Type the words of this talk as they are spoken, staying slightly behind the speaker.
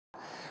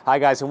Hi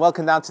guys, and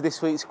welcome down to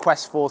this week's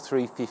Quest for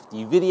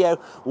 350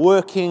 video,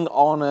 working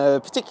on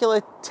a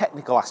particular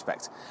technical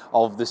aspect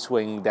of the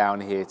swing down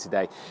here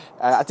today.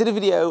 I did a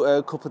video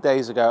a couple of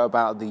days ago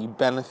about the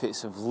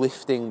benefits of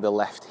lifting the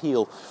left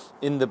heel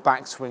in the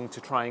backswing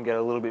to try and get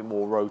a little bit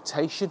more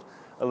rotation,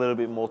 a little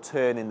bit more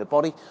turn in the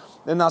body,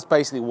 and that's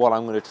basically what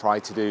I'm going to try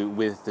to do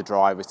with the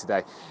driver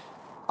today.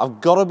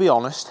 I've got to be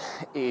honest,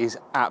 it is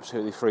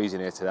absolutely freezing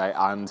here today,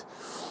 and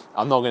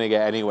I'm not going to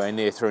get anywhere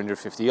near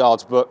 350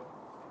 yards, but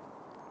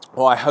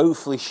what I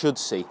hopefully should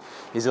see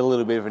is a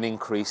little bit of an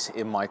increase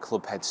in my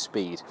club head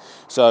speed.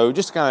 So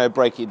just to kind of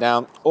break it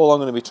down, all I'm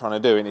going to be trying to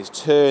do is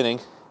turning,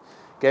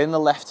 getting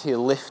the left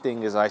heel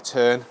lifting as I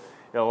turn.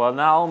 It'll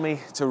allow me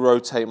to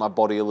rotate my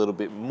body a little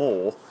bit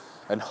more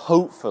and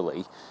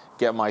hopefully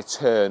get my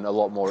turn a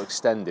lot more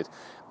extended.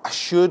 I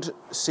should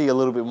see a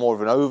little bit more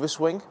of an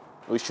overswing,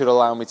 which should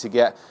allow me to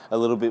get a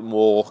little bit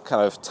more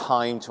kind of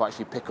time to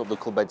actually pick up the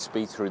club head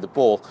speed through the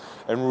ball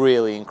and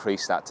really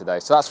increase that today.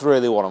 So that's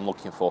really what I'm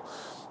looking for.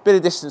 Bit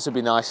of distance would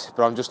be nice,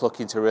 but I'm just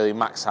looking to really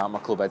max out my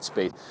club head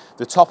speed.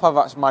 The top I've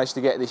actually managed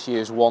to get this year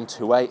is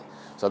 128,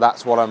 so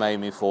that's what I'm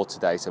aiming for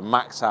today, to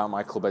max out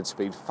my club head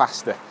speed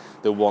faster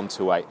than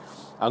 128.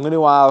 I'm going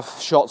to have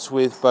shots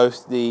with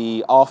both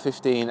the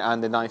R15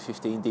 and the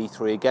 915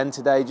 D3 again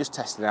today, just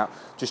testing out,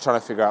 just trying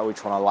to figure out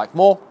which one I like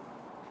more,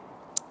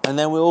 and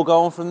then we'll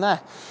go on from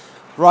there.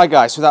 Right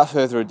guys, without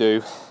further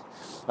ado,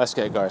 let's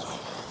get going.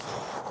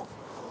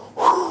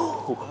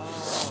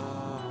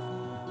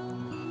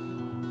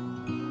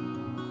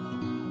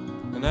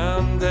 And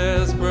I'm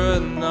desperate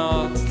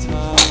not to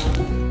touch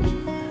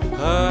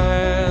her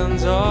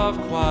hands of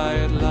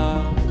quiet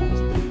love.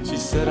 She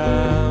said,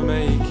 I'm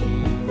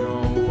aching,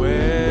 oh,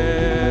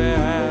 where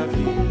have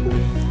you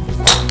been?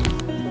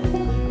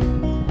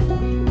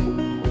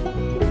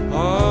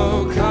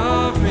 Oh,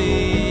 carve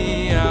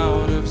me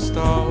out of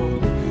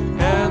stone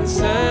and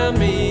send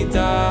me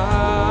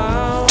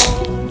down.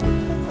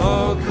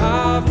 Oh,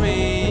 carve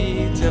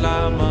me till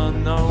I'm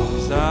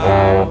unknown.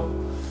 I'll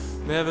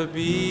never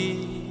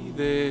be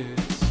this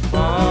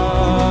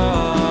far.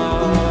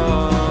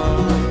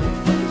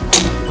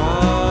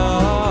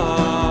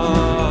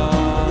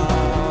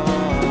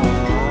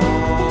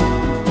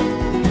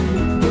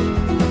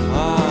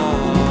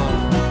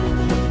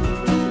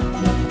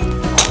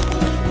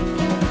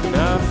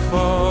 Now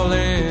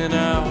falling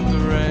out the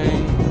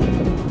rain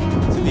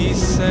to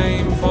these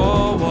same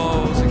four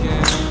walls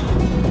again.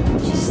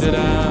 She said,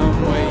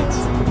 I'm waiting.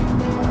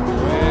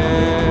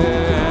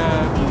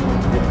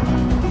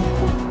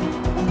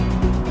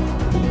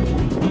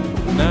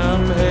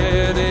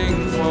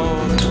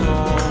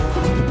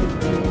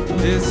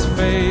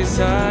 Face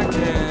I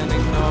can't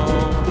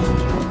ignore,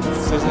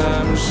 says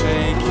I'm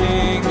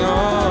shaking,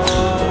 oh,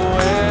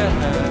 where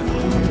have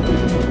you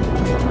been?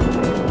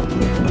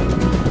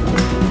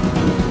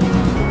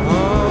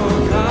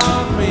 Oh,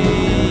 carve me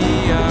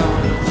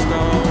out of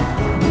stone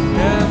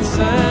and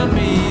send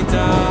me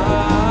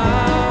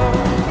down.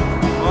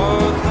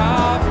 Oh,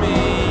 carve me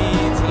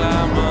till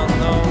I'm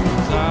unknown,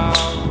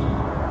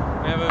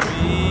 I'll never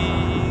be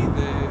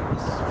this.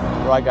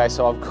 Right guys,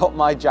 so I've got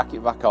my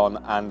jacket back on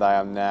and I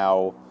am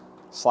now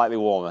slightly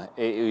warmer.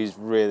 It is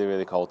really,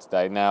 really cold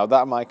today. Now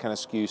that might kind of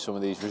skew some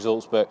of these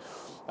results, but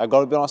I've got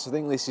to be honest, I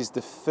think this is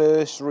the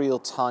first real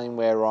time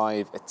where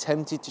I've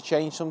attempted to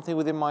change something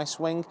within my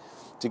swing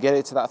to get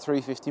it to that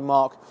 350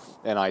 mark,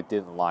 and I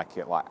didn't like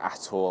it like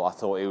at all. I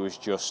thought it was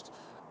just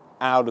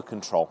out of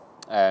control.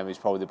 Is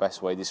probably the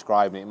best way of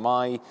describing it.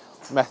 My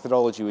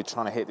methodology with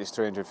trying to hit this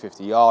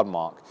 350 yard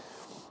mark,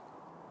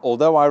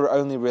 although I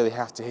only really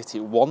have to hit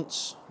it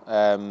once,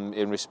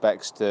 in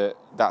respects to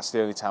that's the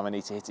only time I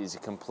need to hit it is to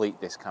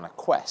complete this kind of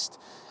quest.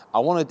 I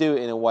want to do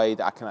it in a way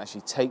that I can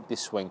actually take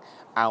this swing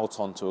out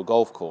onto a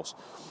golf course,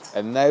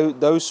 and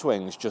those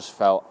swings just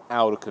felt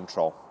out of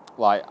control.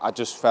 Like, I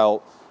just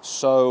felt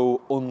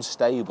so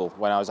unstable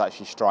when I was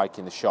actually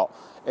striking the shot,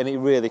 and it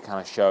really kind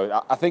of showed.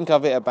 I think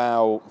I've hit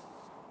about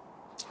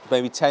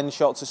maybe 10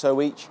 shots or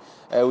so each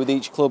with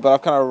each club, but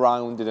I've kind of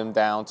rounded them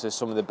down to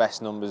some of the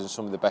best numbers and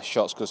some of the best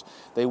shots because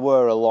they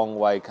were a long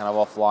way kind of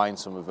offline,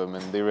 some of them,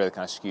 and they really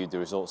kind of skewed the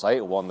results. I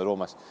hit one that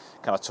almost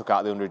kind of took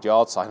out the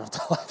 100-yard sign off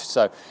the left,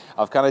 so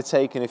I've kind of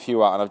taken a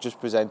few out and I've just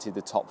presented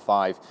the top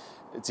 5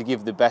 to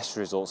give the best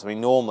results. I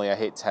mean, normally I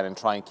hit 10 and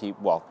try and keep,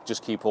 well,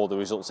 just keep all the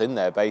results in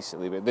there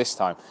basically, but this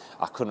time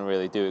I couldn't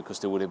really do it because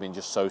they would have been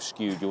just so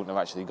skewed. You wouldn't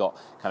have actually got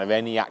kind of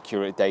any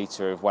accurate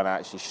data of when I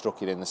actually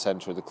struck it in the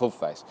centre of the club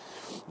face.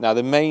 Now,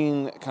 the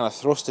main kind of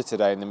thruster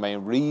today and the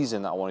main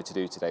reason that I wanted to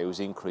do today was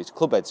increase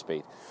club head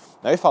speed.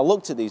 Now, if I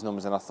looked at these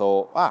numbers and I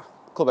thought,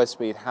 club head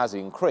speed has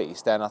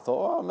increased, then I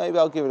thought, maybe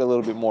I'll give it a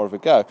little bit more of a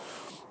go.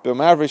 But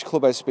my average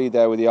club head speed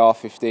there with the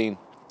R15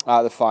 out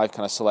of the 5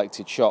 kind of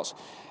selected shots,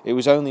 it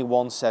was only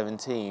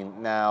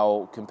 117.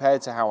 Now,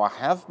 compared to how I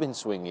have been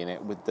swinging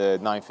it with the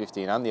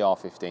 915 and the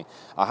R15,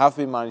 I have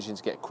been managing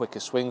to get quicker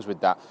swings with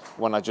that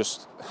when I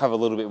just have a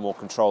little bit more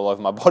control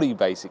over my body,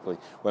 basically.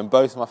 When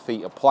both my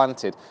feet are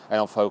planted and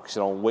I'm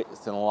focusing on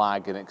width and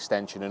lag and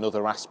extension and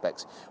other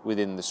aspects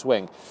within the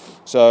swing.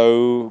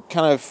 So,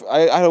 kind of,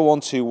 I had a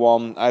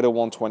 121, I had a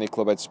 120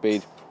 club head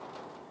speed.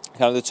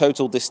 Kind of the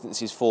total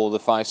distances for the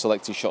 5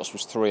 selected shots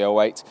was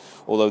 308,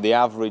 although the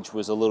average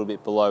was a little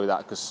bit below that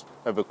because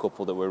of a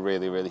couple that were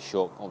really, really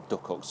short on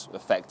duck hooks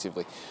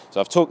effectively.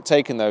 So I've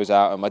taken those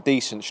out, and my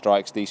decent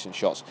strikes, decent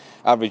shots,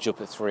 average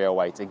up at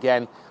 308.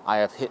 Again, I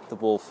have hit the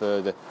ball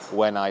further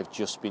when I've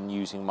just been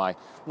using my,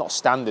 not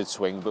standard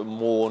swing, but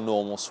more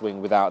normal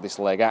swing without this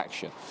leg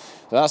action.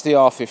 So that's the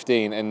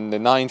R15, and the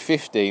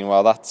 915,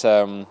 well, that,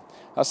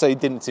 I'd say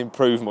didn't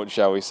improve much,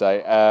 shall we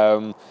say.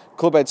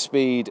 Club head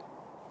speed,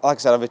 like I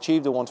said, I've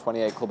achieved a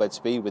 128 club head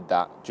speed with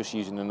that, just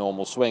using the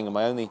normal swing, and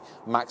my only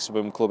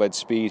maximum club head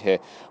speed here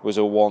was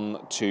a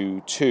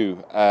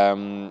 122,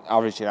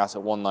 averaging out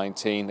at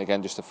 119,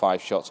 again just the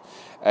 5 shots.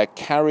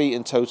 Carry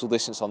and total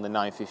distance on the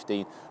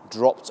 915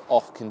 dropped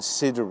off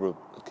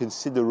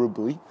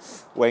considerably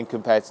when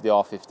compared to the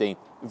R15,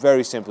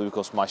 very simply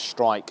because my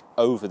strike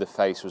over the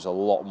face was a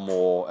lot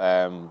more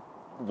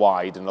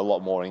wide and a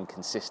lot more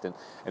inconsistent,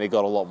 and it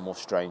got a lot more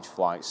strange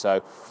flight.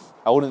 So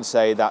I wouldn't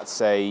say that's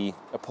a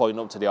point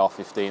up to the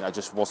R15. I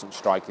just wasn't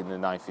striking the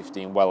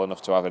 915 well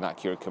enough to have an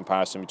accurate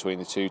comparison between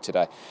the two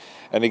today.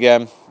 And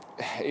again,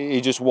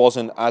 it just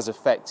wasn't as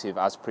effective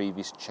as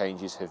previous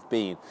changes have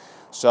been.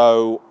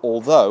 So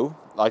although,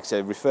 like I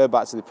said, refer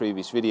back to the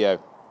previous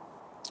video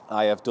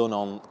I have done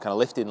on kind of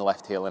lifting the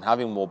left heel and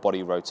having more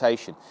body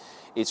rotation,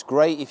 it's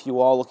great if you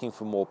are looking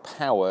for more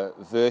power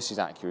versus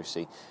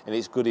accuracy, and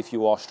it's good if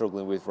you are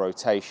struggling with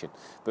rotation.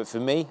 But for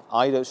me,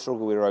 I don't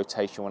struggle with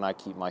rotation when I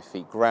keep my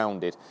feet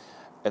grounded,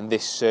 and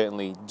this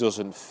certainly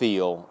doesn't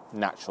feel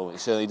natural. It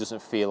certainly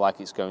doesn't feel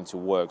like it's going to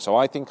work. So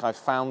I think I've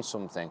found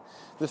something,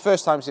 for the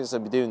first time since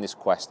I've been doing this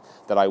quest,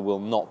 that I will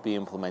not be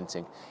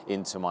implementing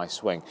into my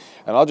swing.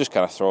 And I'll just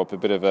kind of throw up a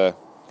bit of a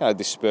kind of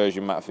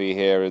dispersion map for you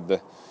here of the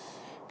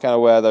kind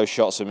of where those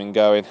shots have been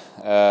going.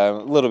 A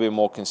little bit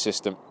more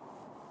consistent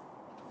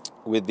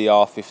with the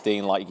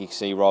R15, like you can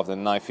see, rather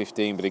than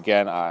 915, but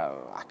again, I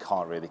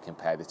can't really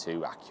compare the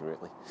two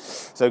accurately.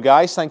 So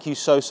guys, thank you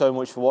so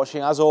much for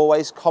watching. As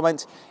always,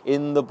 comment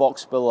in the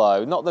box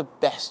below. Not the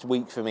best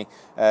week for me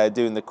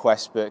doing the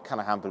quest, but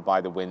kind of hampered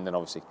by the wind and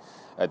obviously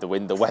the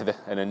weather,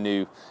 and a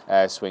new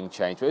swing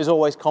change. But as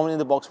always, comment in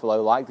the box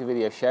below, like the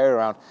video, share it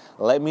around,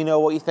 let me know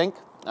what you think,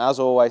 as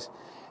always,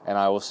 and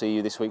I will see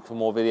you this week for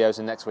more videos,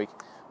 and next week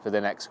for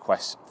the next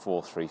quest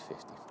for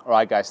 350. All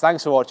right, guys,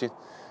 thanks for watching,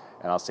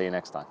 and I'll see you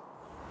next time.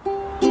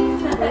 If it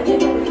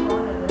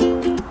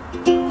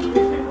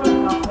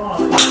went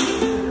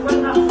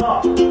that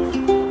far,